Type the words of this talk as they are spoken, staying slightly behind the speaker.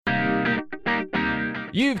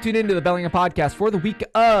You've tuned into the BellingHOME podcast for the week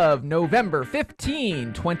of November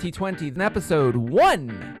 15, 2020, in episode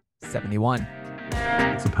 171.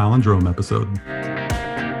 It's a palindrome episode.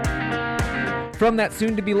 From that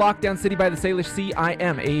soon-to-be lockdown city by the Salish Sea, I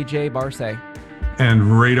am AJ Barsay.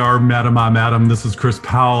 And radar, madam, this is Chris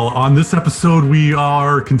Powell. On this episode, we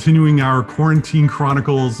are continuing our quarantine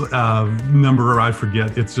chronicles number. I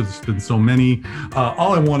forget. It's just been so many.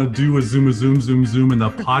 All I want to do is zoom in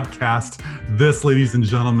the podcast. This, ladies and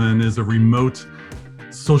gentlemen, is a remote,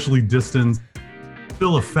 socially distanced,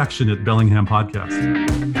 still affectionate BellingHOME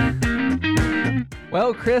podcast.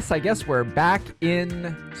 Well, Chris, I guess we're back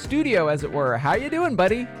in studio, as it were. How you doing,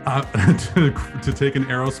 buddy? To take an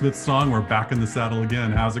Aerosmith song, we're back in the saddle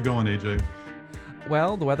again. How's it going, AJ?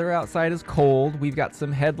 Well, the weather outside is cold. We've got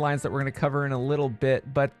some headlines that we're going to cover in a little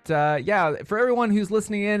bit. But yeah, for everyone who's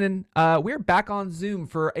listening in, and we're back on Zoom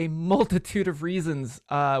for a multitude of reasons.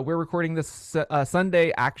 We're recording this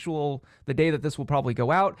Sunday, the day that this will probably go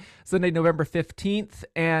out, Sunday, November 15th.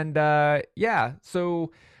 And yeah,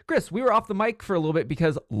 so Chris, we were off the mic for a little bit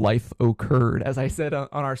because life occurred, as I said on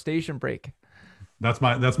our station break. That's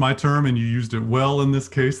my term, and you used it well in this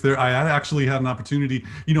case. There, I actually had an opportunity.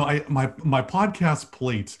 You know, my podcast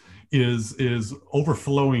plate is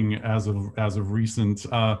overflowing as of recent.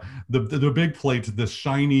 The big plate, the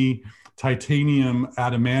shiny titanium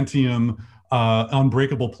adamantium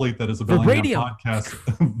unbreakable plate that is a BellingHOME podcast.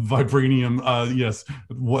 Vibranium, yes,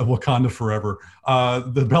 Wakanda forever.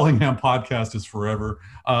 The BellingHOME podcast is forever.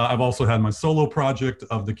 I've also had my solo project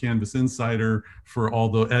of the Canvas Insider for all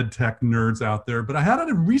the ed tech nerds out there. But I had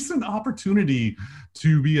a recent opportunity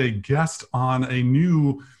to be a guest on a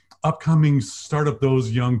new upcoming Startup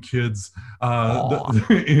Those Young Kids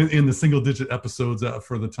in the single digit episodes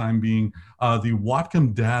for the time being, the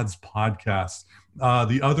Whatcom Dads podcast.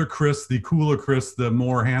 The other Chris, the cooler Chris, the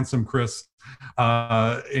more handsome Chris,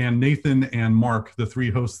 and Nathan and Mark, the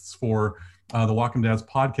three hosts for the Whatcom Dads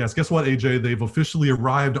podcast. Guess what, AJ? They've officially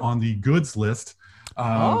arrived on the goods list.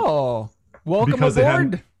 Welcome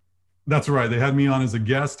aboard. That's right. They had me on as a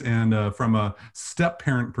guest, and from a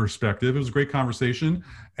step-parent perspective, it was a great conversation.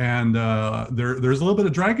 And there's a little bit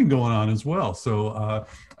of dragging going on as well. So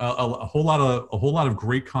a whole lot of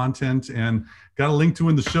great content, and got a link to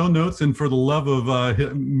in the show notes. And for the love of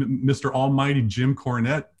Mr. Almighty Jim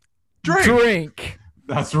Cornette, drink.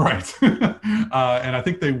 That's right. And I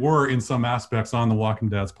think they were in some aspects on the Whatcom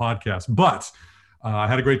Dads podcast, but. I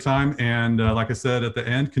had a great time, and like I said at the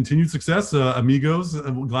end, continued success, amigos.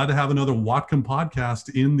 I'm glad to have another Whatcom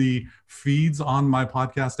podcast in the feeds on my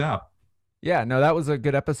podcast app. Yeah, no, that was a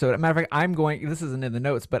good episode. As a matter of fact, this isn't in the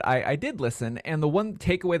notes, but I did listen, and the one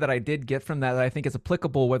takeaway that I did get from that I think is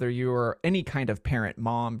applicable whether you're any kind of parent,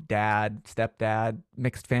 mom, dad, stepdad,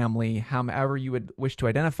 mixed family, however you would wish to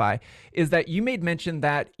identify, is that you made mention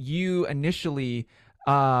that you initially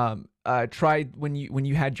tried when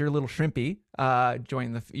you had your little shrimpy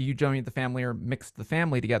join the family or mixed the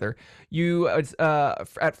family together. You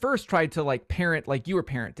at first tried to parent like you were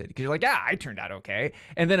parented, because you're like, yeah, I turned out okay,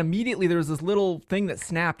 and then immediately there was this little thing that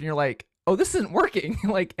snapped, and you're like, oh, this isn't working.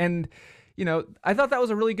 And I thought that was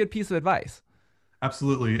a really good piece of advice.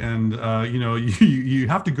 Absolutely, and you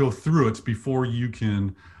have to go through it before you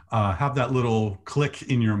can have that little click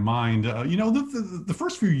in your mind. The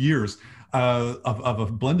first few years of a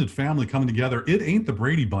blended family coming together, it ain't the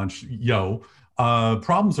Brady Bunch, yo.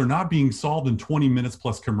 Problems are not being solved in 20 minutes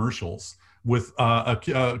plus commercials with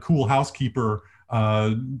a cool housekeeper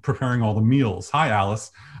preparing all the meals. Hi,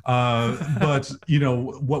 Alice. But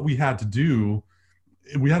what we had to do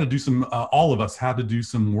some. All of us had to do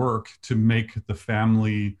some work to make the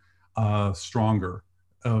family stronger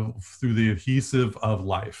through the adhesive of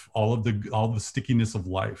life, all the stickiness of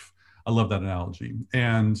life. I love that analogy.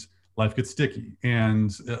 And life gets sticky.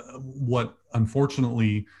 And what,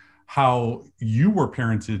 unfortunately, how you were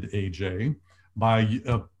parented, AJ, by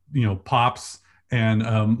pops and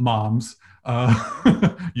moms,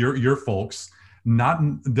 your folks,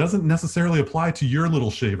 doesn't necessarily apply to your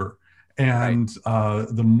little shaver. And right.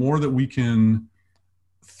 The more that we can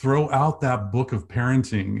throw out that book of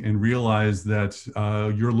parenting and realize that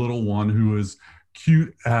your little one, who is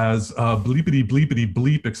cute as bleepity bleepity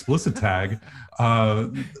bleep explicit tag,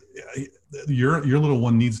 your little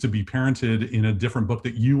one needs to be parented in a different book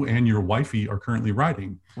that you and your wifey are currently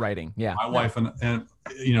writing. Yeah. My wife and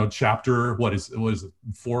chapter, what is it,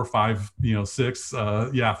 4, 5, 6,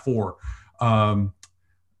 4.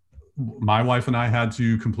 My wife and I had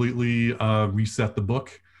to completely reset the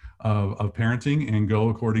book of parenting and go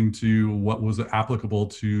according to what was applicable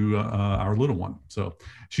to our little one. So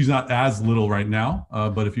she's not as little right now,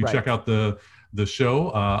 but if you check out the the show.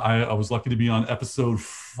 I was lucky to be on episode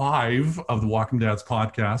 5 of the Walking Dads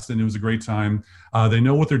podcast, and it was a great time. They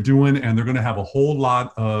know what they're doing, and they're going to have a whole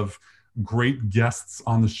lot of great guests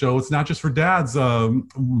on the show. It's not just for dads,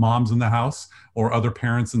 moms in the house, or other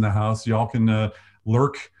parents in the house. Y'all can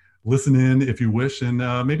lurk, listen in if you wish, and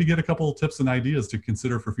maybe get a couple of tips and ideas to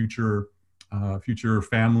consider for future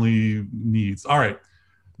family needs. All right.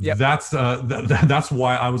 Yep. That's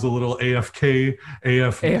why I was a little AFK,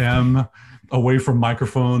 AFM, away from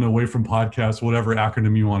microphone, away from podcast, whatever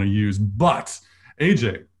acronym you want to use. But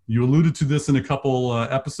AJ, you alluded to this in a couple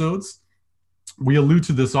episodes. We allude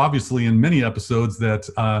to this obviously in many episodes that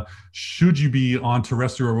should you be on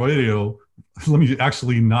terrestrial radio, let me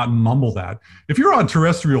actually not mumble that. If you're on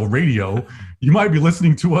terrestrial radio, you might be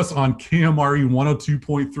listening to us on KMRE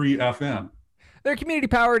 102.3 FM. They're community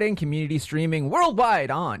powered and community streaming worldwide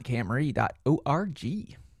on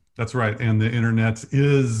KMRE.org. That's right. And the internet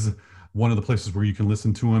is one of the places where you can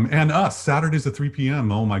listen to them. And us, Saturdays at 3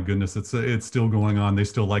 p.m. Oh my goodness, it's still going on. They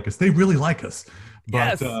still like us. They really like us.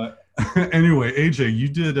 But yes. Anyway, AJ, you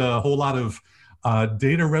did a whole lot of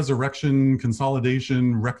data resurrection,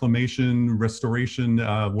 consolidation, reclamation, restoration,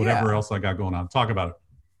 whatever else I got going on. Talk about it.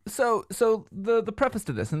 So the preface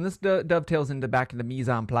to this, and this dovetails into back into mise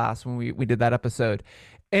en place when we did that episode.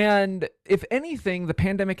 And if anything, the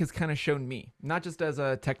pandemic has kind of shown me, not just as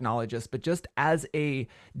a technologist, but just as a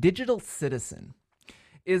digital citizen,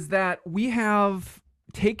 is that we have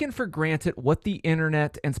taken for granted what the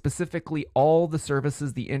internet, and specifically all the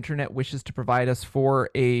services the internet wishes to provide us, for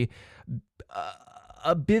a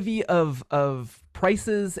bivvy of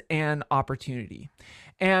prices and opportunity.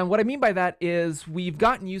 And what I mean by that is we've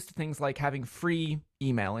gotten used to things like having free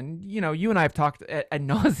email. And, you and I have talked ad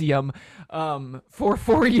nauseum for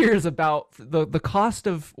 4 years about the cost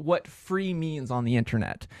of what free means on the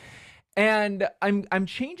internet. And I'm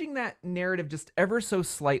changing that narrative just ever so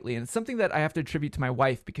slightly. And it's something that I have to attribute to my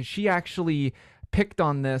wife, because she actually picked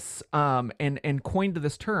on this and coined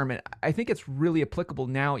this term. And I think it's really applicable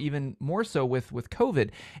now, even more so with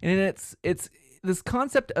COVID. And it's this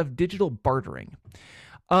concept of digital bartering.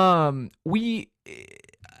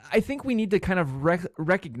 I think we need to kind of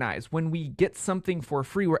recognize when we get something for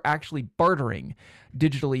free, we're actually bartering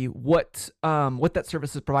digitally what that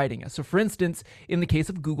service is providing us. So for instance, in the case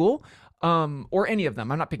of Google, or any of them,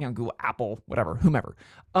 I'm not picking on Google, Apple, whatever, whomever,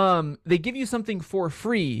 they give you something for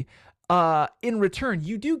free. In return,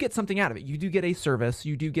 you do get something out of it. You do get a service,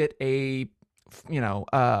 you do get a,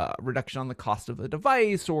 reduction on the cost of the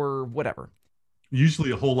device or whatever.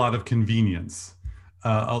 Usually a whole lot of convenience.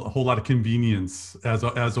 A whole lot of convenience as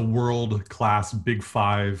a world-class Big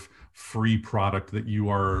Five free product that you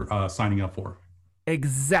are signing up for.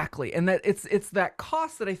 Exactly, and that it's that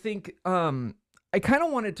cost that I think I kind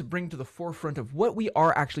of wanted to bring to the forefront of what we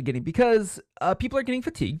are actually getting, because people are getting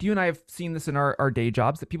fatigued. You and I have seen this in our day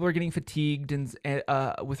jobs, that people are getting fatigued and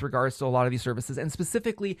with regards to a lot of these services, and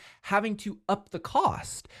specifically having to up the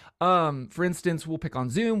cost. For instance, we'll pick on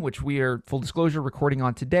Zoom, which we are, full disclosure, recording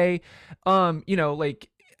on today.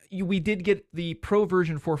 We did get the pro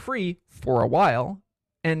version for free for a while.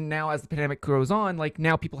 And now as the pandemic goes on,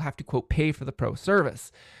 now people have to, quote, pay for the pro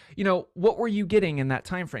service. What were you getting in that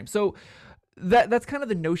time frame? So that's kind of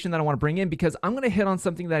the notion that I want to bring in, because I'm going to hit on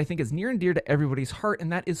something that I think is near and dear to everybody's heart,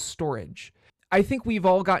 and that is storage. I think we've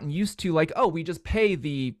all gotten used to we just pay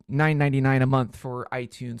the $9.99 a month for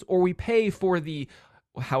iTunes, or we pay for the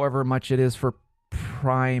however much it is for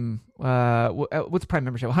Prime. What's Prime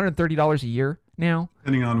membership? $130 a year now?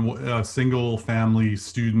 Depending on single family,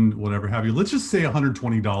 student, whatever have you. Let's just say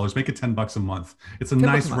 $120. Make it $10 a month. It's a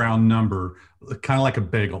nice round number, kind of like a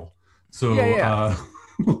bagel. So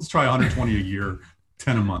let's try 120 a year,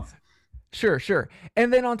 10 a month. Sure.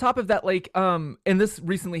 And then on top of that, and this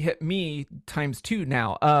recently hit me ×2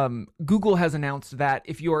 now. Google has announced that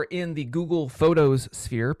if you are in the Google Photos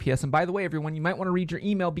sphere, PS, and by the way, everyone, you might want to read your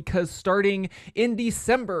email, because starting in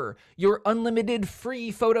December, your unlimited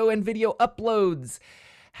free photo and video uploads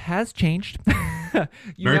has changed.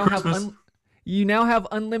 Merry Christmas. You now have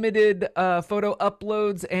unlimited photo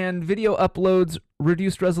uploads and video uploads,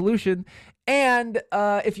 reduced resolution. And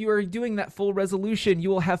if you are doing that full resolution, you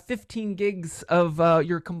will have 15 gigs of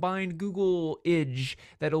your combined Google-age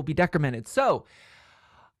that will be decremented. So,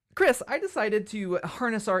 Chris, I decided to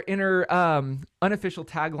harness our inner unofficial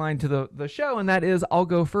tagline to the show, and that is, I'll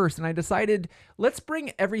go first. And I decided, let's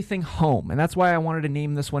bring everything home. And that's why I wanted to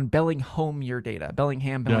name this one BellingHOME Your Data.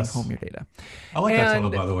 Bellingham, BellingHOME Your Data. I like that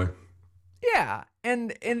title, by the way. Yeah.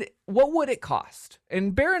 And what would it cost?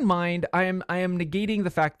 And bear in mind, I am negating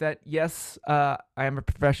the fact that yes, I am a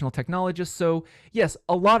professional technologist, so yes,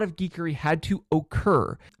 a lot of geekery had to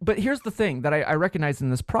occur. But here's the thing that I recognize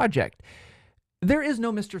in this project: there is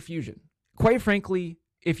no Mr. Fusion. Quite frankly,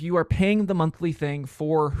 if you are paying the monthly thing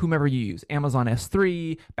for whomever you use, Amazon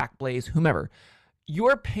S3, Backblaze, whomever,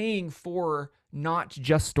 you're paying for not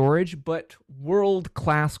just storage, but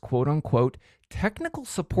world-class, quote unquote, technical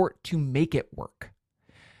support to make it work.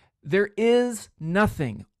 There is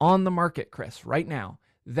nothing on the market, Chris, right now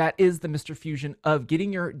that is the Mr. Fusion of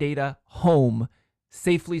getting your data home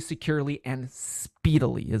safely, securely, and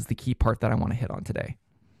speedily is the key part that I want to hit on today.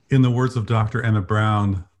 In the words of Dr. Emmett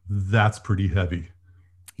Brown, that's pretty heavy.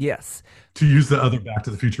 Yes. To use the other Back to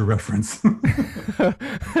the Future reference. I'm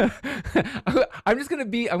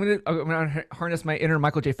gonna harness my inner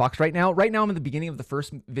Michael J. Fox right now. Right now, I'm in the beginning of the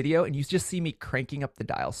first video, and you just see me cranking up the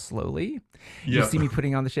dial slowly. You see me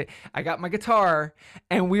putting on the shit. I got my guitar,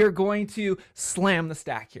 and we are going to slam the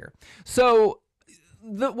stack here. So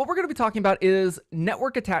what we're going to be talking about is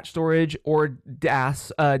network attached storage, or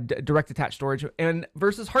DAS, direct attached storage, and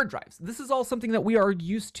versus hard drives. This is all something that we are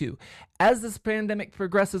used to. As this pandemic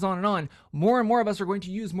progresses on and on, more and more of us are going to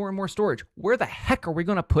use more and more storage. Where the heck are we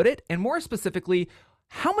going to put it? And more specifically,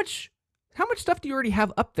 how much stuff do you already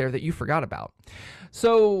have up there that you forgot about?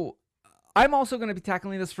 So I'm also going to be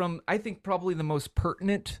tackling this from, I think, probably the most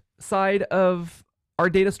pertinent side of our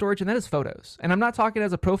data storage, and that is photos. And I'm not talking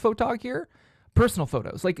as a pro photog here. Personal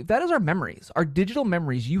photos, like that is our memories, our digital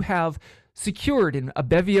memories you have secured in a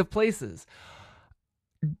bevy of places.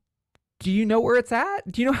 Do you know where it's at?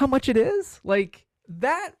 Do you know how much it is? Like,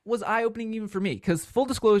 that was eye-opening even for me, because full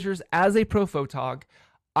disclosures, as a pro photog,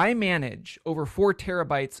 I manage over 4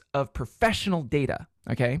 terabytes of professional data.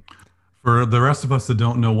 Okay. For the rest of us that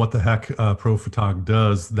don't know what the heck Pro Photog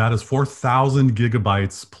does, that is 4,000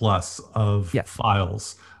 gigabytes plus of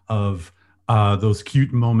files of those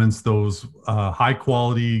cute moments, those high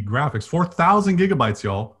quality graphics. 4,000 gigabytes,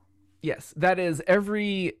 y'all. Yes, that is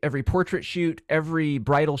every portrait shoot, every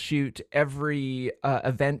bridal shoot, every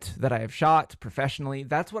event that I have shot professionally.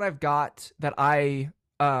 That's what I've got that I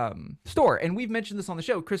store. And we've mentioned this on the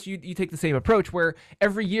show. Chris, you take the same approach where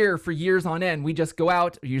every year for years on end, we just go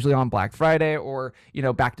out, usually on Black Friday or,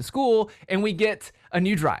 back to school, and we get a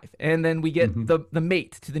new drive. And then we get the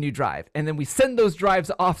mate to the new drive. And then we send those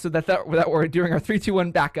drives off so that we're doing our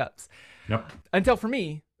 3-2-1 backups. Yep. Until for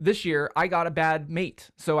me, this year, I got a bad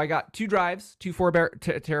mate. So I got 2 drives, 2 4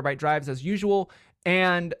 terabyte drives as usual.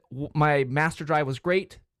 And my master drive was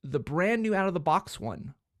great. The brand new out of the box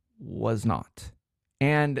one was not.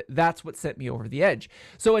 And that's what sent me over the edge.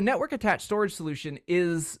 So a network attached storage solution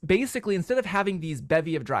is basically, instead of having these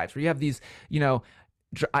bevy of drives where you have these,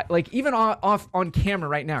 like even off on camera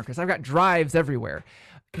right now, because I've got drives everywhere,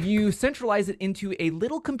 you centralize it into a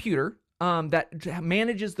little computer that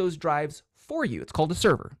manages those drives for you. It's called a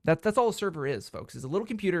server. That's all a server is, folks, is a little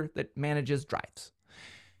computer that manages drives.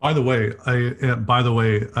 By the way,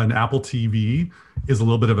 an Apple TV is a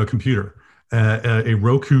little bit of a computer. A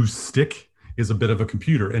Roku stick is a bit of a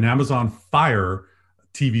computer. An Amazon Fire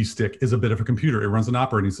TV stick is a bit of a computer. It runs an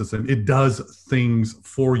operating system. It does things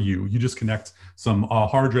for you. You just connect some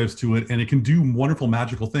hard drives to it, and it can do wonderful,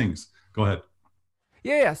 magical things. Go ahead.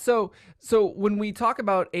 Yeah. So when we talk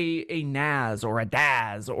about a NAS or a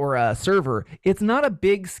DAS or a server, it's not a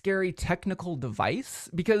big, scary technical device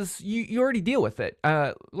because you already deal with it.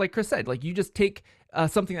 Like Chris said, like you just take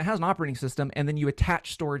something that has an operating system and then you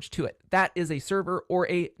attach storage to it. That is a server or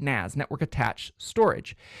a NAS, network attached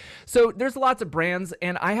storage. So there's lots of brands,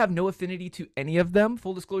 and I have no affinity to any of them.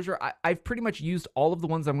 Full disclosure, I've pretty much used all of the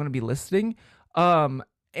ones I'm going to be listing.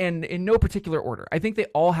 And in no particular order. I think they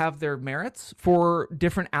all have their merits for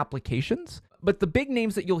different applications. But the big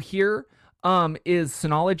names that you'll hear is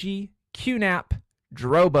Synology, QNAP,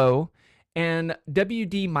 Drobo, and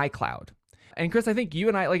WD MyCloud. And Chris, I think you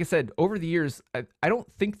and I, like I said, over the years, I don't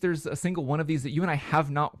think there's a single one of these that you and I have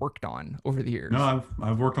not worked on over the years. No,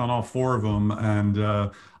 I've worked on all 4 of them,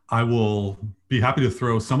 and I will be happy to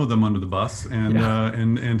throw some of them under the bus and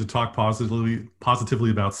and to talk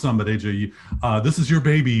positively about some. But AJ, this is your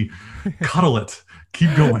baby. Cuddle it.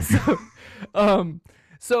 Keep going.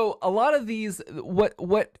 So a lot of these,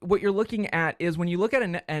 what you're looking at is when you look at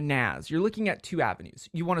a NAS, you're looking at 2 avenues.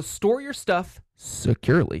 You want to store your stuff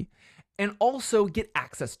securely and also get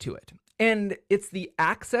access to it. And it's the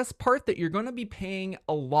access part that you're going to be paying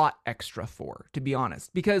a lot extra for, to be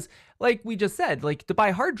honest, because like we just said, like to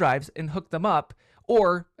buy hard drives and hook them up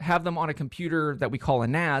or have them on a computer that we call a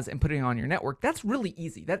NAS and put it on your network, that's really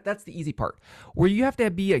easy. That's the easy part. Where you have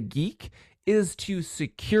to be a geek is to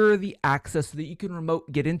secure the access so that you can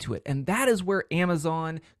remote get into it. And that is where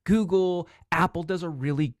Amazon, Google, Apple does a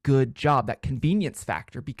really good job, that convenience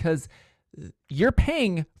factor, because you're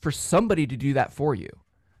paying for somebody to do that for you.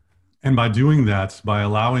 And by doing that, by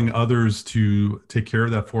allowing others to take care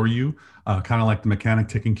of that for you, kind of like the mechanic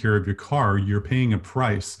taking care of your car, you're paying a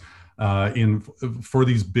price. In for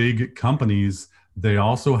these big companies, they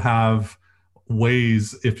also have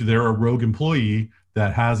ways, if they're a rogue employee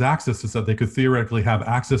that has access to stuff, they could theoretically have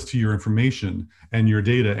access to your information and your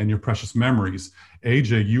data and your precious memories.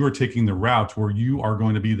 AJ, you are taking the route where you are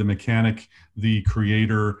going to be the mechanic, the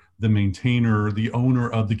creator, the maintainer, the owner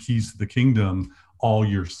of the keys to the kingdom all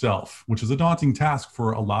yourself, which is a daunting task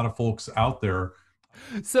for a lot of folks out there.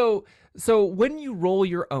 So when you roll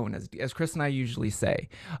your own, as Chris and I usually say,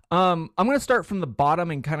 I'm going to start from the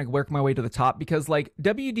bottom and kind of work my way to the top, because like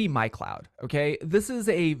WD My Cloud, okay, this is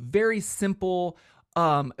a very simple.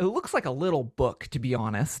 It looks like a little book, to be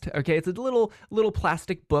honest. Okay, it's a little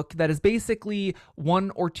plastic book that is basically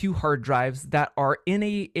 1 or 2 hard drives that are in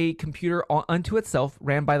a computer unto itself,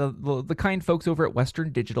 ran by the kind folks over at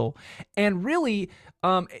Western Digital. And really,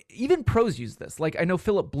 even pros use this. Like I know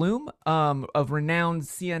Philip Bloom, of renowned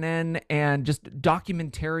CNN and just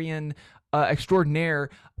documentarian extraordinaire.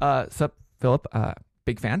 Sup, Philip?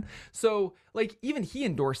 Big fan. So like even he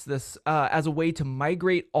endorsed this as a way to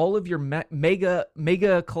migrate all of your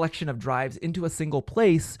mega collection of drives into a single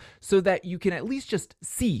place, so that you can at least just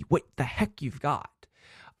see what the heck you've got.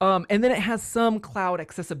 And then it has some cloud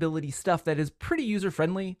accessibility stuff that is pretty user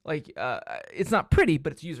friendly. Like it's not pretty,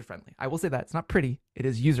 but it's user friendly. I will say that it's not pretty. It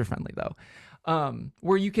is user friendly though,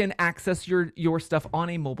 where you can access your stuff on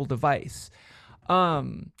a mobile device.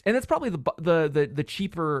 And that's probably the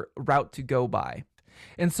cheaper route to go by.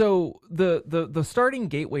 And so the starting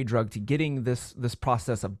gateway drug to getting this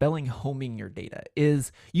process of BellingHOMing your data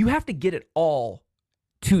is you have to get it all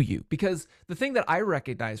to you. Because the thing that I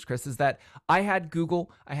recognized, Chris, is that I had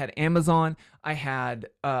Google, I had Amazon, I had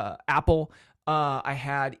Apple, I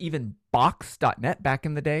had even Box.net back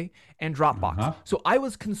in the day, and Dropbox. Uh-huh. So I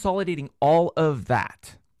was consolidating all of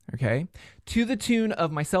that, okay, to the tune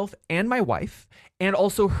of myself and my wife, and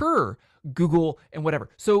also her Google and whatever.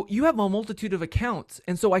 So you have a multitude of accounts.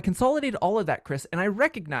 And so I consolidated all of that, Chris, and I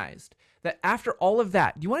recognized that after all of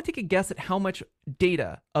that, do you want to take a guess at how much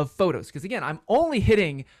data of photos? Because again, I'm only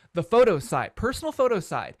hitting the photo side, personal photo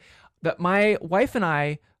side, that my wife and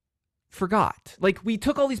I forgot. Like we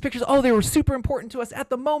took all these pictures. Oh, they were super important to us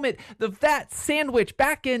at the moment. That sandwich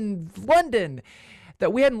back in London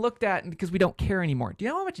that we hadn't looked at because we don't care anymore. Do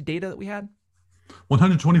you know how much data that we had?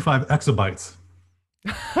 125 exabytes.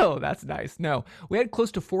 Oh, that's nice. No, we had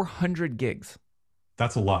close to 400 gigs.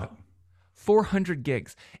 That's a lot. 400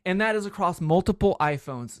 gigs. And that is across multiple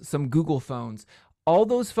iPhones, some Google phones, all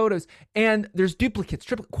those photos. And there's duplicates,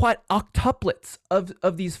 triplet, quad, octuplets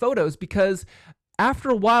of these photos, because after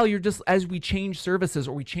a while, you're just, as we change services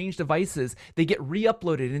or we change devices, they get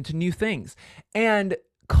re-uploaded into new things. And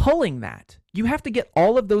culling that, you have to get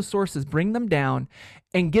all of those sources, bring them down,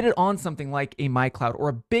 and get it on something like a MyCloud or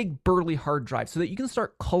a big burly hard drive, so that you can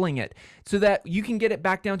start culling it, so that you can get it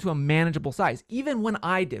back down to a manageable size. Even when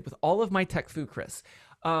I did with all of my tech foo, Chris,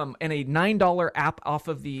 and a $9 app off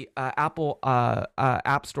of the Apple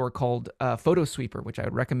App Store called Photo Sweeper, which I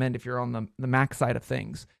would recommend if you're on the Mac side of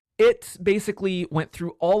things. It basically went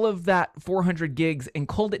through all of that 400 gigs and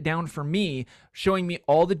culled it down for me, showing me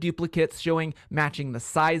all the duplicates, matching the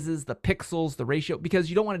sizes, the pixels, the ratio,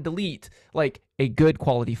 because you don't want to delete like a good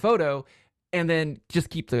quality photo and then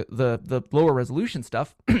just keep the lower resolution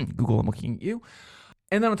stuff. Google, I'm looking at you.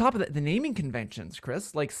 And then on top of that, the naming conventions,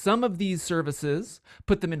 Chris, like some of these services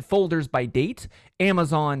put them in folders by date.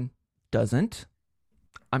 Amazon doesn't.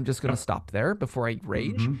 I'm just going to stop there before I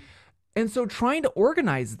rage. Mm-hmm. And so trying to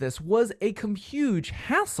organize this was a huge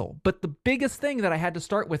hassle. But the biggest thing that I had to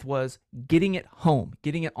start with was getting it home,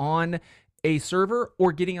 getting it on a server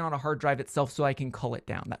or getting it on a hard drive itself so I can cull it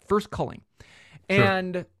down, that first culling. Sure.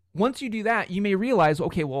 And once you do that, you may realize,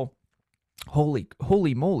 okay, well, holy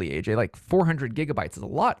moly, AJ, like 400 gigabytes is a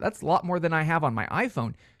lot. That's a lot more than I have on my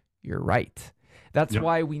iPhone. You're right. That's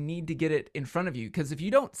why we need to get it in front of you. Because if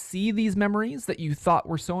you don't see these memories that you thought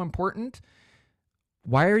were so important,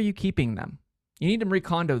 why are you keeping them? You need to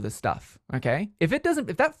recondo this stuff, okay? If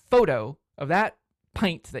that photo of that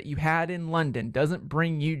pint that you had in London doesn't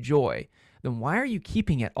bring you joy, then why are you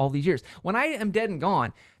keeping it all these years? When I am dead and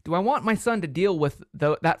gone, do I want my son to deal with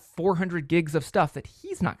that 400 gigs of stuff that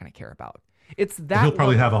he's not going to care about? It's that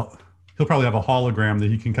he'll he'll probably have a hologram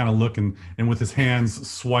that he can kind of look and with his hands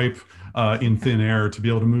swipe in thin air to be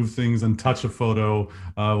able to move things and touch a photo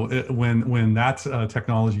when that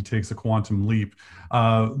technology takes a quantum leap.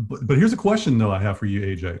 But here's a question though I have for you,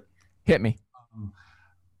 AJ. Hit me.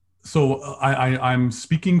 So I'm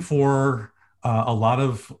speaking for a lot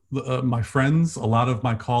of my friends, a lot of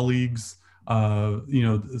my colleagues,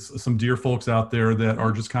 some dear folks out there that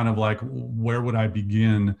are just kind of like, where would I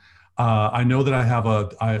begin? I know that I have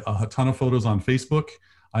a ton of photos on Facebook.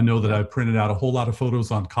 I know that I printed out a whole lot of photos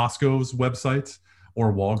on Costco's website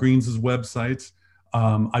or Walgreens's website.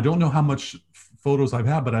 I don't know how much photos I've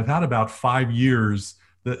had, but I've had about 5 years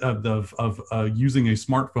of using a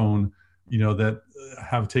smartphone, that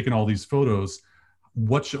have taken all these photos.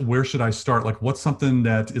 Where should I start? Like, what's something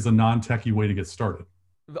that is a non-techie way to get started?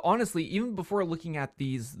 Honestly, even before looking at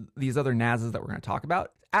these other NASs that we're going to talk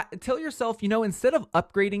about, tell yourself, instead of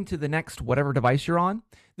upgrading to the next whatever device you're on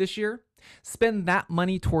this year, spend that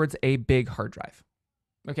money towards a big hard drive.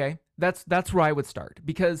 Okay, that's where I would start,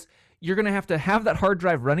 because you're going to have that hard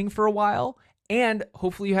drive running for a while, and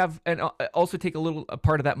hopefully you have, and also take a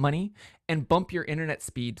part of that money and bump your internet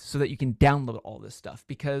speed so that you can download all this stuff.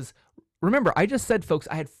 Because remember, I just said, folks,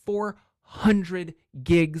 I had 400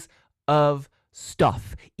 gigs of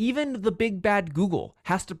stuff. Even the big bad Google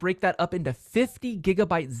has to break that up into 50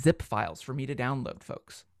 gigabyte zip files for me to download,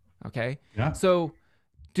 folks. Okay. Yeah. So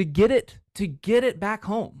to get it back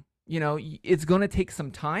home, it's going to take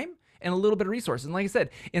some time and a little bit of resources. And like I said,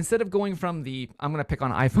 instead of going from I'm going to pick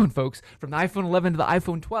on iPhone, folks, from the iPhone 11 to the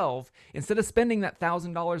iPhone 12, instead of spending that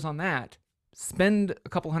 $1,000 on that, spend a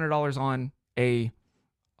couple $100 on a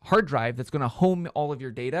hard drive that's going to home all of your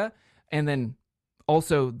data, and then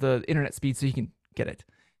also the internet speed so you can get it.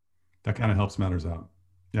 That kind of helps matters out.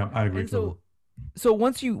 Yeah, I agree. And so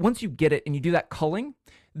once you get it and you do that culling,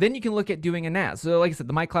 then you can look at doing a NAS. So like I said,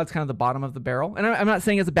 the MyCloud's kind of the bottom of the barrel. And I'm not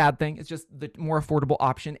saying it's a bad thing. It's just the more affordable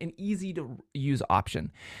option and easy to use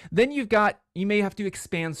option. Then you may have to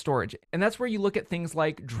expand storage. And that's where you look at things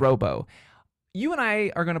like Drobo. You and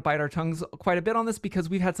I are going to bite our tongues quite a bit on this because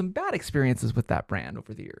we've had some bad experiences with that brand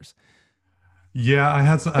over the years. Yeah, I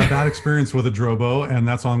had a bad experience with a Drobo, and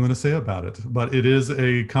that's all I'm going to say about it. But it is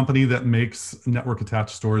a company that makes network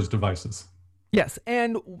attached storage devices. Yes,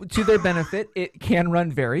 and to their benefit, it can run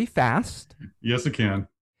very fast. Yes, it can.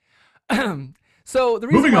 So the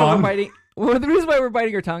reason why we're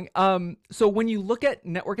biting our tongue. So when you look at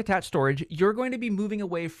network attached storage, you're going to be moving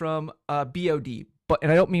away from BOD, and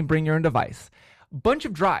I don't mean bring your own device. Bunch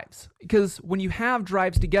of drives, because when you have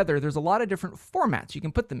drives together, there's a lot of different formats you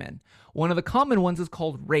can put them in. One of the common ones is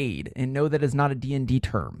called RAID, and no, that is not a D&D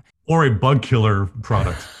term. Or a bug killer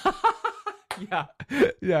product.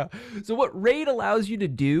 Yeah. So what RAID allows you to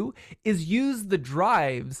do is use the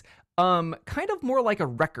drives kind of more like a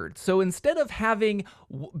record. So instead of having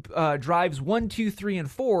drives 1, 2, 3,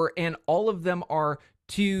 and 4, and all of them are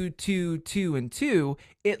 2, 2, 2, and 2,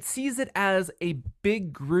 it sees it as a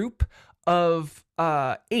big group of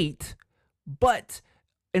 8, but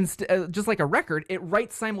just like a record, it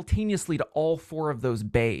writes simultaneously to all 4 of those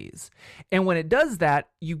bays. And when it does that,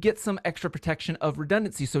 you get some extra protection of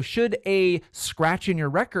redundancy. So should a scratch in your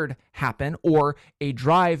record happen or a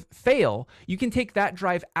drive fail, you can take that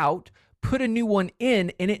drive out, put a new one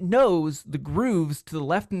in, and it knows the grooves to the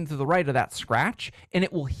left and to the right of that scratch, and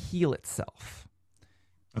it will heal itself.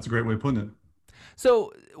 That's a great way of putting it.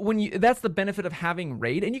 So that's the benefit of having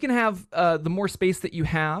RAID, and you can have the more space that you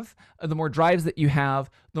have, the more drives that you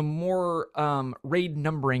have, the more RAID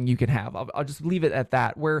numbering you can have. I'll just leave it at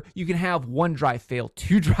that, where you can have 1 drive fail,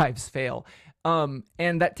 2 drives fail,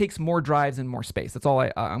 and that takes more drives and more space. That's all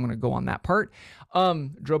I'm going to go on that part.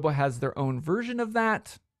 Drobo has their own version of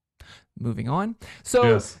that. Moving on. So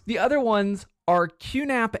yes. The other ones are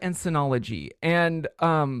QNAP and Synology, and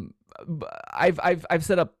I've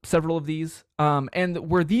set up several of these, and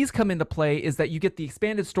where these come into play is that you get the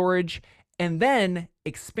expanded storage and then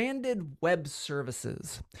expanded web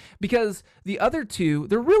services, because the other two,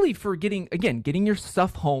 they're really for getting your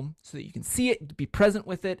stuff home so that you can see it, be present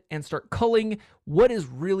with it, and start culling what is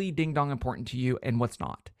really ding dong important to you and what's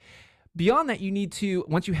not. Beyond that, you need to,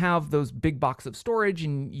 once you have those big box of storage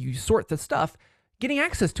and you sort the stuff, getting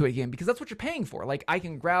access to it again, because that's what you're paying for. Like, I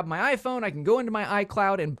can grab my iPhone, I can go into my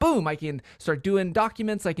iCloud, and boom, I can start doing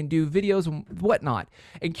documents, I can do videos and whatnot.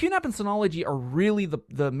 And QNAP and Synology are really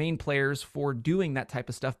the main players for doing that type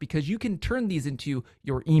of stuff, because you can turn these into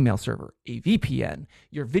your email server, a VPN,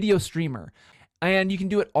 your video streamer, and you can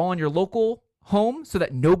do it all on your local home so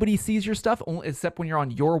that nobody sees your stuff except when you're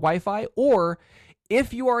on your Wi-Fi. Or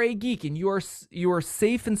if you are a geek and you are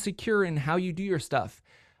safe and secure in how you do your stuff,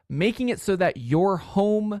 making it so that your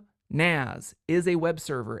home NAS is a web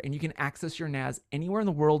server, and you can access your NAS anywhere in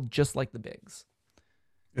the world, just like the bigs.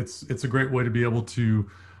 It's a great way to be able to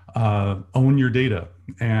own your data,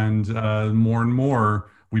 and more,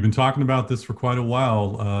 we've been talking about this for quite a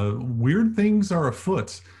while. Weird things are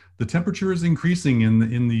afoot. The temperature is increasing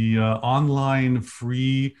in the online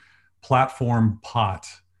free platform pot,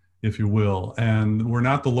 if you will, and we're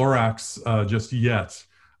not the Lorax just yet.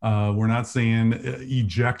 We're not saying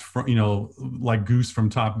eject from, like Goose from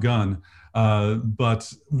Top Gun,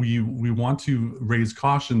 but we want to raise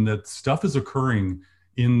caution that stuff is occurring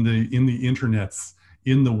in the internets,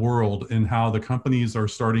 in the world, and how the companies are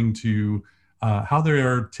starting to how they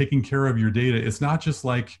are taking care of your data. It's not just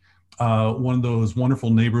like one of those wonderful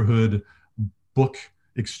neighborhood book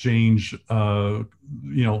exchange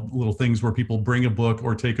little things where people bring a book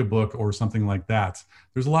or take a book or something like that.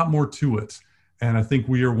 There's a lot more to it, and I think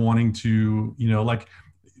we are wanting to, like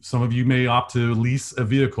some of you may opt to lease a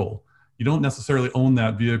vehicle. You don't necessarily own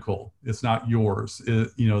that vehicle. It's not yours.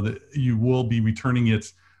 You will be returning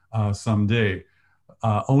it someday.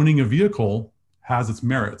 Owning a vehicle has its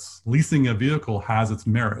merits. Leasing a vehicle has its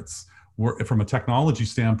merits. From a technology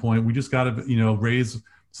standpoint, we just got to, raise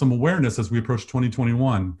some awareness as we approach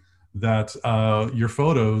 2021 that your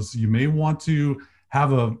photos, you may want to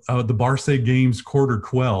have the Barça Games quarter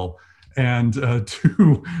quell and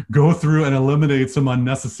to go through and eliminate some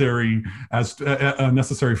unnecessary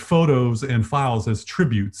photos and files as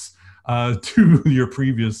tributes to your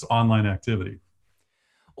previous online activity.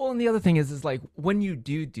 Well, and the other thing is like when you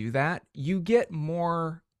do that, you get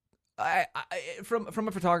more. From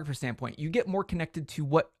a photographer standpoint, you get more connected to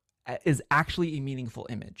what is actually a meaningful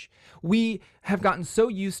image. We have gotten so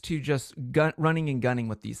used to just running and gunning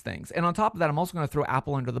with these things. And on top of that, I'm also going to throw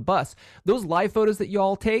Apple under the bus. Those live photos that you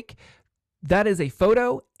all take, that is a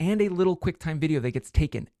photo and a little QuickTime video that gets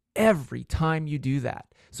taken every time you do that.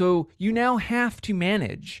 So you now have to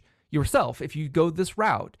manage yourself, if you go this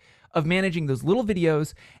route of managing those little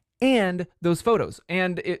videos and those photos.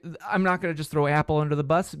 And I'm not going to just throw Apple under the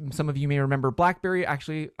bus. Some of you may remember BlackBerry,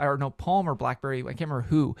 Palm or BlackBerry, I can't remember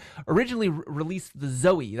who, originally released the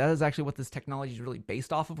Zoe. That is actually what this technology is really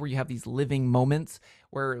based off of, where you have these living moments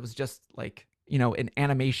where it was just like, an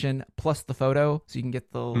animation plus the photo, so you can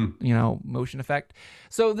get the, motion effect.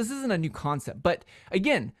 So this isn't a new concept. But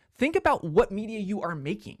again, think about what media you are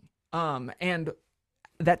making. And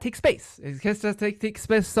that takes space. It has to take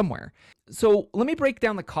space somewhere. So let me break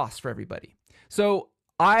down the costs for everybody. So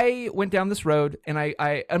I went down this road, and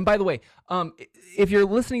and by the way, if you're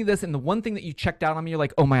listening to this and the one thing that you checked out on me, you're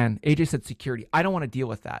like, oh man, AJ said security. I don't want to deal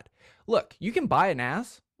with that. Look, you can buy a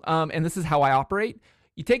NAS, and this is how I operate.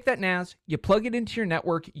 You take that NAS, you plug it into your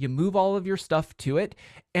network, you move all of your stuff to it,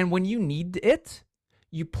 and when you need it,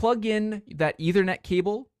 you plug in that Ethernet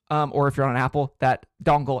cable, or if you're on an Apple, that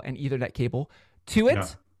dongle and Ethernet cable to it. Yeah.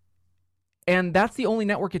 And that's the only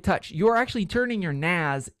network you touch. You're actually turning your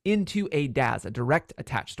NAS into a DAS, a direct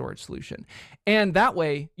attached storage solution. And that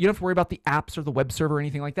way, you don't have to worry about the apps or the web server or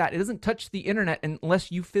anything like that. It doesn't touch the internet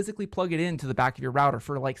unless you physically plug it into the back of your router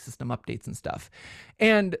for like system updates and stuff.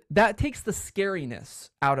 And that takes the scariness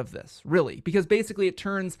out of this, really, because basically it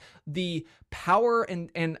turns the power and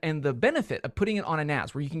the benefit of putting it on a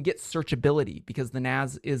NAS, where you can get searchability, because the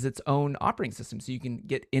NAS is its own operating system. So you can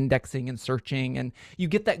get indexing and searching, and you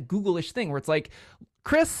get that Google-ish thing where it's like,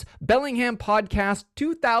 Chris Bellingham podcast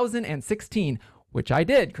 2016, which I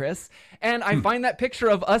did, Chris. And I find that picture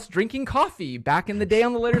of us drinking coffee back in the day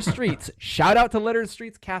on the Letter Streets. Shout out to Letter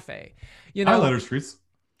Streets Cafe. Hi, Letter Streets.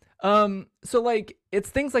 So like, it's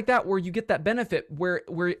things like that where you get that benefit where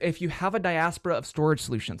if you have a diaspora of storage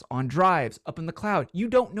solutions on drives up in the cloud, you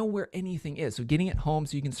don't know where anything is. So getting it home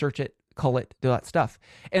so you can search it, cull it, do that stuff.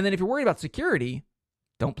 And then if you're worried about security,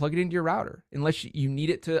 don't plug it into your router unless you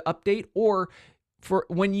need it to update, or for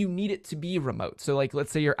when you need it to be remote. So like,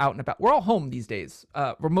 let's say you're out and about. We're all home these days,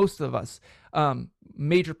 for most of us.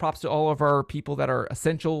 Major props to all of our people that are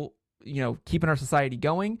essential, keeping our society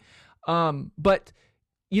going. But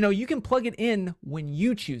you can plug it in when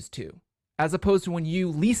you choose to, as opposed to when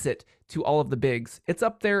you lease it to all of the bigs. It's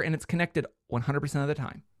up there and it's connected 100% of the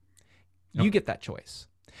time. Yep. You get that choice.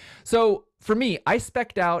 So for me, I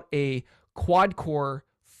spec'd out a quad core,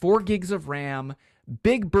 4 gigs of RAM,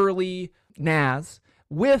 big burly NAS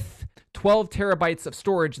with 12 terabytes of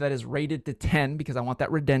storage that is rated to 10 because I want that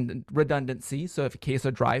redundancy. So if in case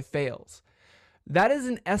a drive fails. That is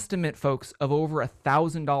an estimate, folks, of over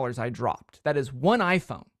 $1,000 I dropped. That is one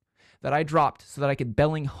iPhone that I dropped so that I could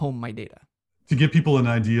BellingHOME my data. To give people an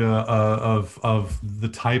idea of the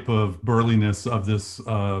type of burliness of this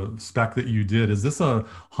spec that you did, is this a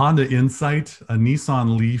Honda Insight, a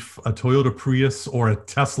Nissan Leaf, a Toyota Prius, or a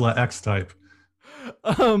Tesla X-Type?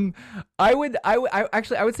 Um, I would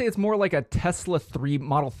say it's more like a Tesla 3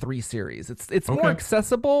 Model 3 series. It's more Okay.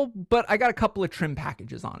 accessible, but I got a couple of trim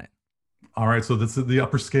packages on it. All right. So this is the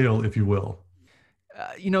upper scale, if you will.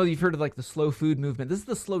 You've heard of like the slow food movement. This is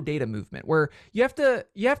the slow data movement, where you have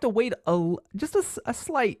to wait just a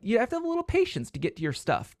slight. You have to have a little patience to get to your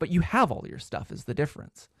stuff, but you have all your stuff is the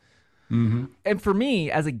difference. Hmm. And for me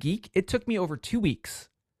as a geek, it took me over 2 weeks.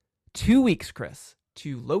 2 weeks, Chris,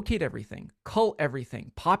 to locate everything, cull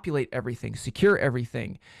everything, populate everything, secure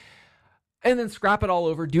everything, and then scrap it all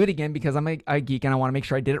over, do it again because I'm a geek and I want to make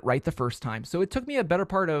sure I did it right the first time. So it took me a better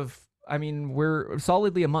part of, we're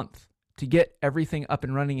solidly a month to get everything up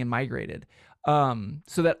and running and migrated,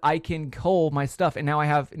 so that I can cull my stuff. And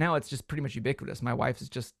now it's just pretty much ubiquitous. My wife is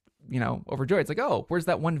just, overjoyed. It's like, oh, where's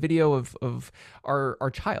that one video of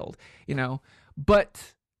our child,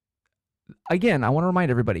 but again, I want to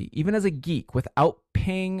remind everybody, even as a geek, without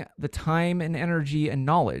paying the time and energy and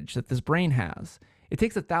knowledge that this brain has, it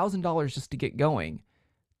takes $1,000 just to get going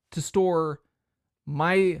to store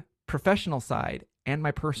my professional side and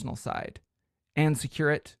my personal side and secure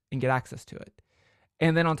it and get access to it.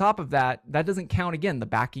 And then on top of that, that doesn't count again the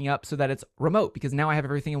backing up so that it's remote, because now I have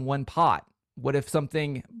everything in one pot. What if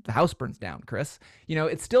the house burns down, Chris?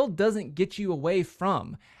 It still doesn't get you away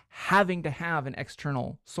from having to have an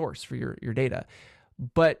external source for your data,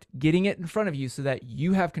 but getting it in front of you so that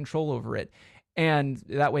you have control over it. And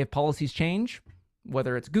that way, if policies change,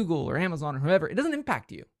 whether it's Google or Amazon or whoever, it doesn't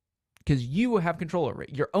impact you because you have control over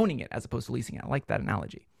it. You're owning it as opposed to leasing it. I like that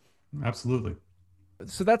analogy. Absolutely.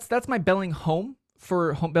 So that's my BellingHOME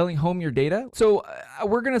for BellingHOME your data. So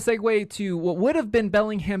we're going to segue to what would have been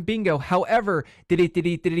Bellingham Bingo. However, if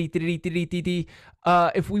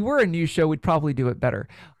we were a news show, we'd probably do it better.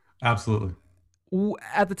 Absolutely.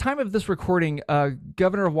 At the time of this recording,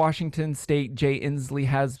 Governor of Washington State Jay Inslee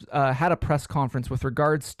has had a press conference with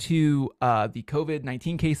regards to the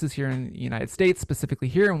COVID-19 cases here in the United States, specifically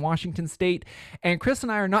here in Washington State. And Chris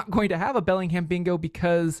and I are not going to have a Bellingham Bingo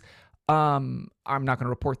because I'm not going to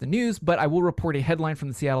report the news, but I will report a headline from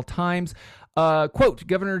the Seattle Times. Quote,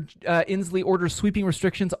 Governor Inslee orders sweeping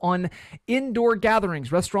restrictions on indoor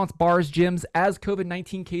gatherings, restaurants, bars, gyms, as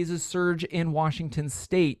COVID-19 cases surge in Washington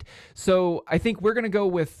State. So I think we're going to go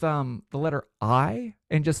with the letter I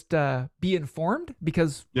and just be informed,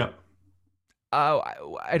 because Yeah.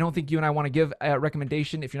 I don't think you and I want to give a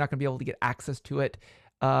recommendation if you're not going to be able to get access to it.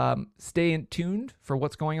 Stay tuned for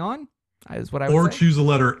what's going on. Is what I would Or say. choose a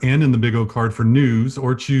letter N in the big O card for news,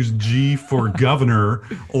 or choose G for governor,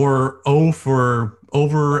 or O for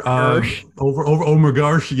over, oh my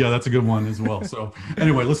gosh. Yeah, that's a good one as well. So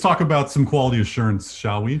anyway, let's talk about some quality assurance,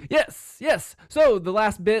 shall we? Yes. So the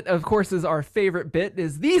last bit, of course, is our favorite bit,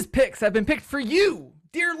 is these picks have been picked for you,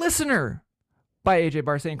 dear listener, by AJ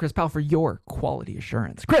Barce and Chris Powell for your quality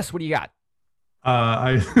assurance. Chris, what do you got?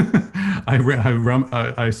 I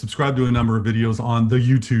subscribe to a number of videos on the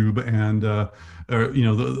YouTube and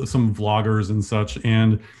some vloggers and such,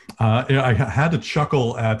 and I had to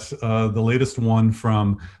chuckle at the latest one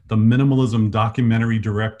from the minimalism documentary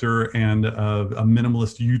director and a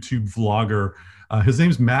minimalist YouTube vlogger. His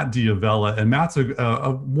name's Matt Diavella, and Matt's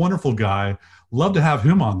a wonderful guy. Love to have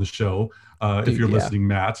him on the show. If you're listening,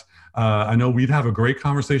 Matt. I know we'd have a great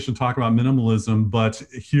conversation talking about minimalism, but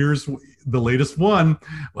here's the latest one.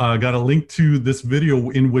 Got a link to this video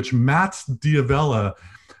in which Matt Diavella,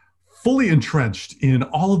 fully entrenched in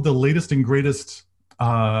all of the latest and greatest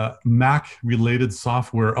Mac-related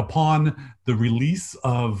software upon the release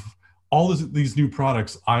of all these new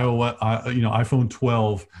products, iOS, iPhone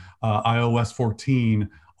 12, iOS 14,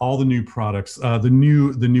 all the new products, the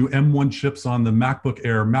new M1 chips on the MacBook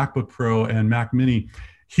Air, MacBook Pro, and Mac Mini.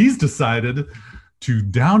 He's decided to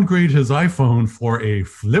downgrade his iPhone for a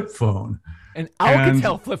flip phone. An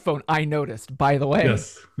Alcatel flip phone, I noticed, by the way.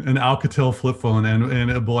 Yes, an Alcatel flip phone.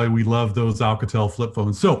 And boy, we love those Alcatel flip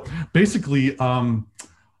phones. So basically, I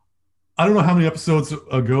don't know how many episodes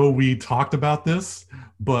ago we talked about this,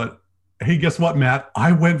 but hey, guess what, Matt?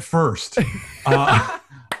 I went first.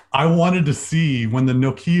 I wanted to see when the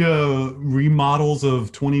Nokia remodels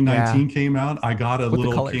of 2019 came out. I got a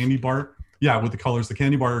little candy bar. Yeah, with the colors, the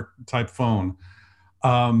candy bar type phone.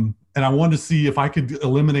 And I wanted to see if I could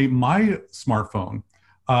eliminate my smartphone.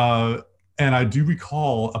 And I do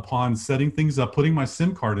recall, upon setting things up, putting my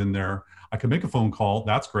SIM card in there, I could make a phone call.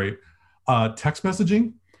 That's great. Text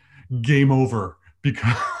messaging, game over.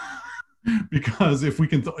 Because if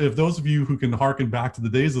those of you who can harken back to the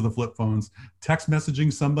days of the flip phones, text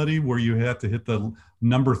messaging somebody where you had to hit the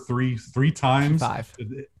number three times, Five.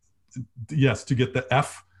 yes, to get the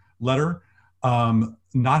F letter.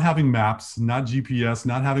 Not having maps, not GPS,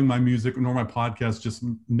 not having my music nor my podcast, just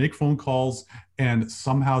make phone calls and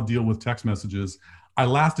somehow deal with text messages. I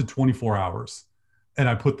lasted 24 hours and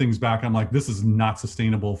I put things back. I'm like, this is not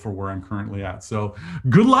sustainable for where I'm currently at. So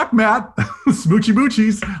good luck, Matt. Smoochy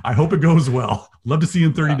moochies. I hope it goes well. Love to see you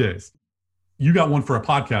in 30 days. You got one for a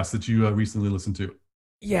podcast that you recently listened to.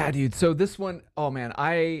 Yeah, dude. So this one, oh man,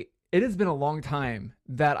 it has been a long time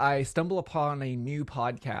that I stumble upon a new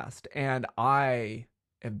podcast, and I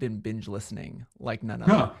have been binge listening like none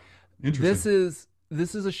other. Huh. Interesting.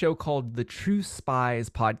 This is a show called the True Spies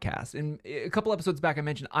podcast. And a couple episodes back, I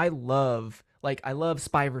mentioned I love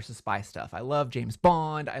spy versus spy stuff. I love James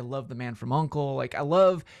Bond. I love The Man from U.N.C.L.E. Like I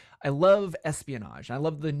love espionage. I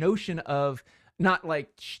love the notion of not like,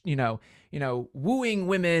 wooing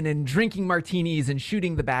women and drinking martinis and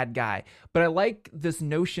shooting the bad guy. But I like this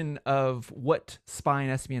notion of what spy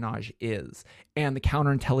and espionage is and the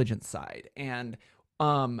counterintelligence side. And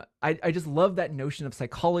I just love that notion of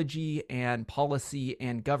psychology and policy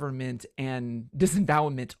and government and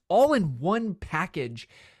disembowelment all in one package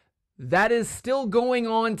that is still going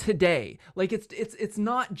on today. Like it's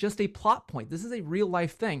not just a plot point. This is a real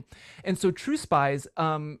life thing. And so True Spies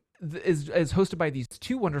is hosted by these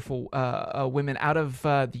two wonderful women out of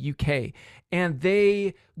the UK, and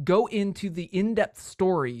they go into the in-depth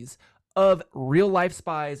stories of real life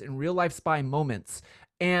spies and real life spy moments,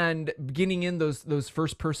 and beginning in those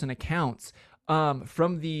first person accounts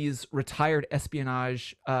from these retired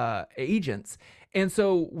espionage agents. And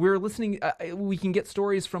so we're listening, we can get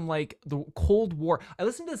stories from like the Cold War. I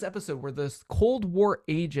listened to this episode where this Cold War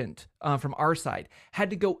agent from our side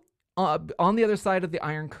had to go on the other side of the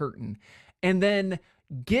Iron Curtain and then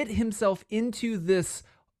get himself into this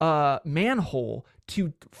manhole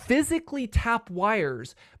to physically tap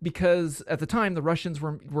wires, because at the time the Russians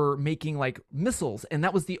were making like missiles, and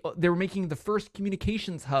that was they were making the first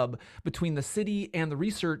communications hub between the city and the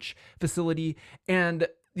research facility, and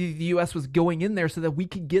the US was going in there so that we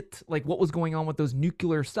could get like what was going on with those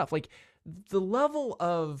nuclear stuff. Like the level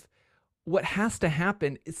of what has to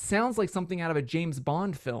happen, it sounds like something out of a James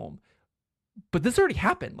Bond film. But this already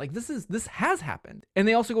happened. Like this has happened. And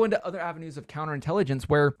they also go into other avenues of counterintelligence,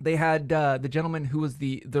 where they had the gentleman who was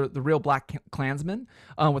the real Black Klansman,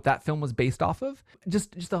 what that film was based off of.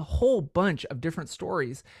 Just a whole bunch of different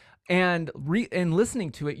stories. And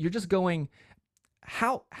listening to it, you're just going,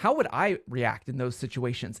 how would I react in those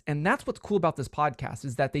situations? And that's what's cool about this podcast,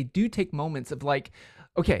 is that they do take moments of like,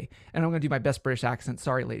 okay, and I'm going to do my best British accent.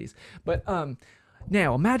 Sorry, ladies. But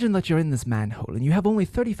now, imagine that you're in this manhole and you have only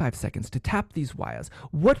 35 seconds to tap these wires.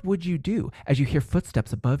 What would you do as you hear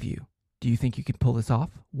footsteps above you? Do you think you can pull this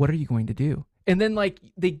off? What are you going to do? And then like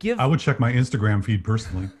I would check my Instagram feed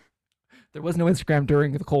personally. There was no Instagram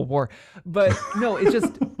during the Cold War. But no, it's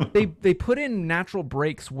just they put in natural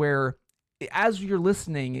breaks where as you're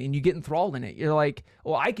listening and you get enthralled in it, you're like,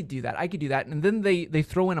 well, I could do that. And then they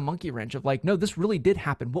throw in a monkey wrench of like, no, this really did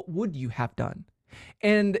happen. What would you have done?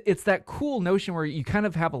 And it's that cool notion where you kind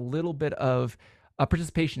of have a little bit of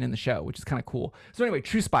participation in the show, which is kind of cool. So anyway,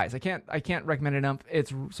 True Spies. I can't recommend it enough.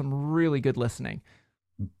 It's some really good listening.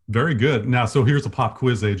 Very good. Now, so here's a pop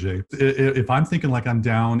quiz, AJ. If I'm thinking like I'm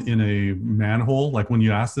down in a manhole, like when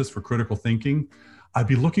you asked this for critical thinking, I'd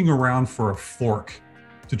be looking around for a fork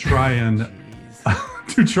to try and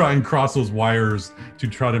cross those wires, to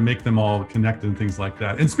try to make them all connect and things like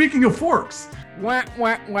that. And speaking of forks, wah,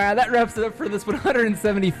 wah, wah. That wraps it up for this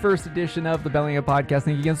 171st edition of the BellingHOME podcast.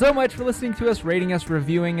 Thank you again so much for listening to us, rating us,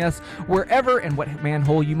 reviewing us, wherever and what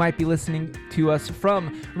manhole you might be listening to us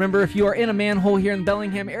from. Remember, if you are in a manhole here in the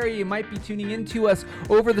Bellingham area, you might be tuning into us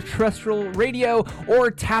over the terrestrial radio or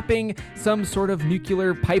tapping some sort of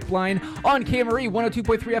nuclear pipeline on KMRE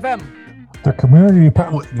 102.3 FM. They're community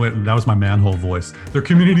powered. Wait, that was my manhole voice. They're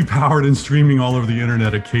community powered and streaming all over the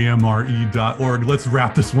internet at kmre.org. Let's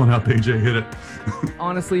wrap this one up, AJ. Hit it.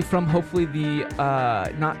 Honestly, from hopefully the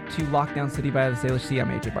not too locked down city by the Salish Sea, I'm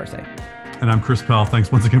AJ Barsay. And I'm Chris Pell.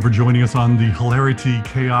 Thanks once again for joining us on the hilarity,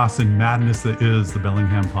 chaos, and madness that is the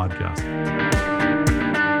BellingHOME podcast.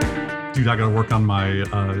 Dude, I got to work on my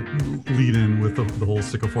lead in with the whole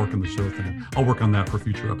stick a fork in the show thing. I'll work on that for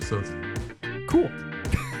future episodes. Cool.